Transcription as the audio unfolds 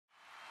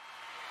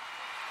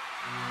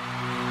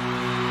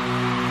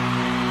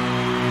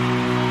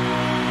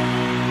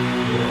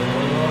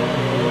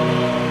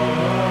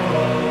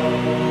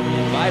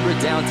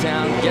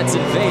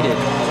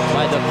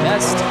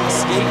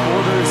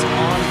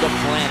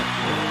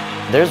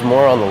There's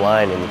more on the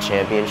line in the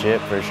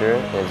championship for sure.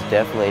 It's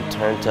definitely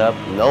turned up.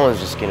 No one's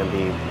just going to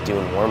be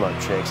doing warm-up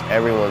tricks.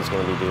 Everyone's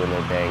going to be doing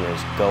their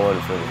bangers,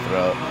 going for the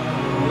throat.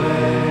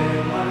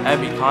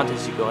 Every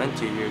contest you go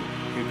into, you're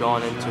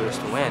going into is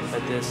to win.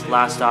 At this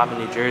last stop in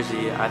New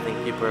Jersey, I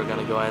think people are going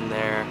to go in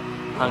there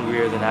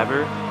hungrier than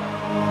ever.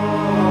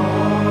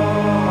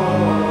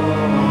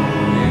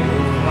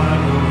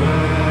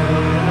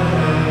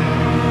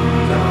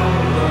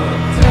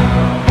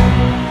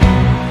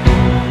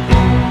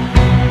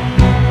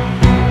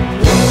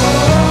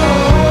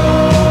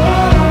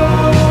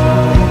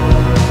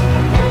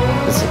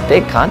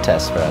 Big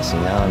contest for us, you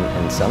know,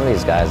 and some of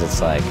these guys, it's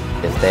like,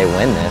 if they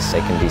win this, they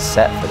can be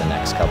set for the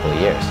next couple of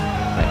years.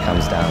 When it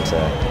comes down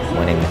to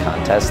winning the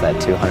contest, that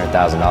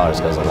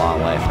 $200,000 goes a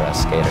long way for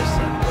us skaters.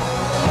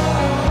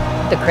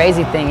 The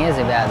crazy thing is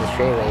about the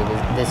straight wave is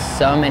there's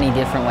so many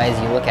different ways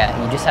you look at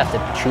it. You just have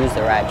to choose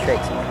the right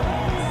tricks.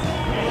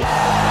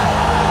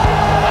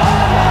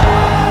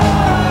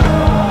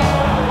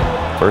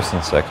 First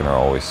and second are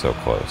always so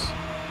close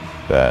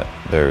that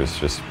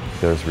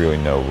there's really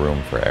no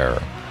room for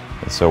error.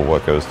 And so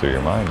what goes through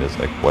your mind is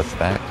like, what's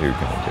that dude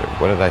gonna do?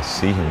 What did I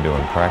see him do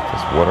in practice?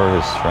 What are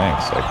his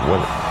strengths? Like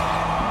what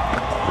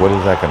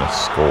is that gonna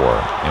score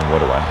and what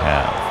do I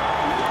have?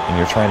 And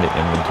you're trying to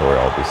inventory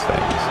all these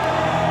things.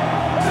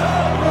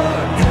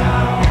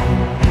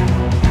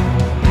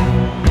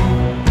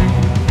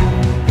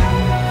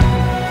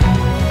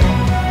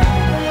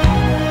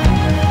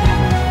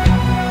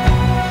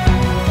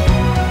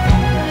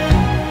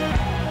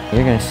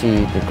 You're going to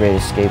see the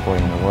greatest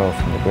skateboarding in the world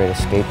from the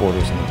greatest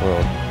skateboarders in the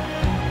world.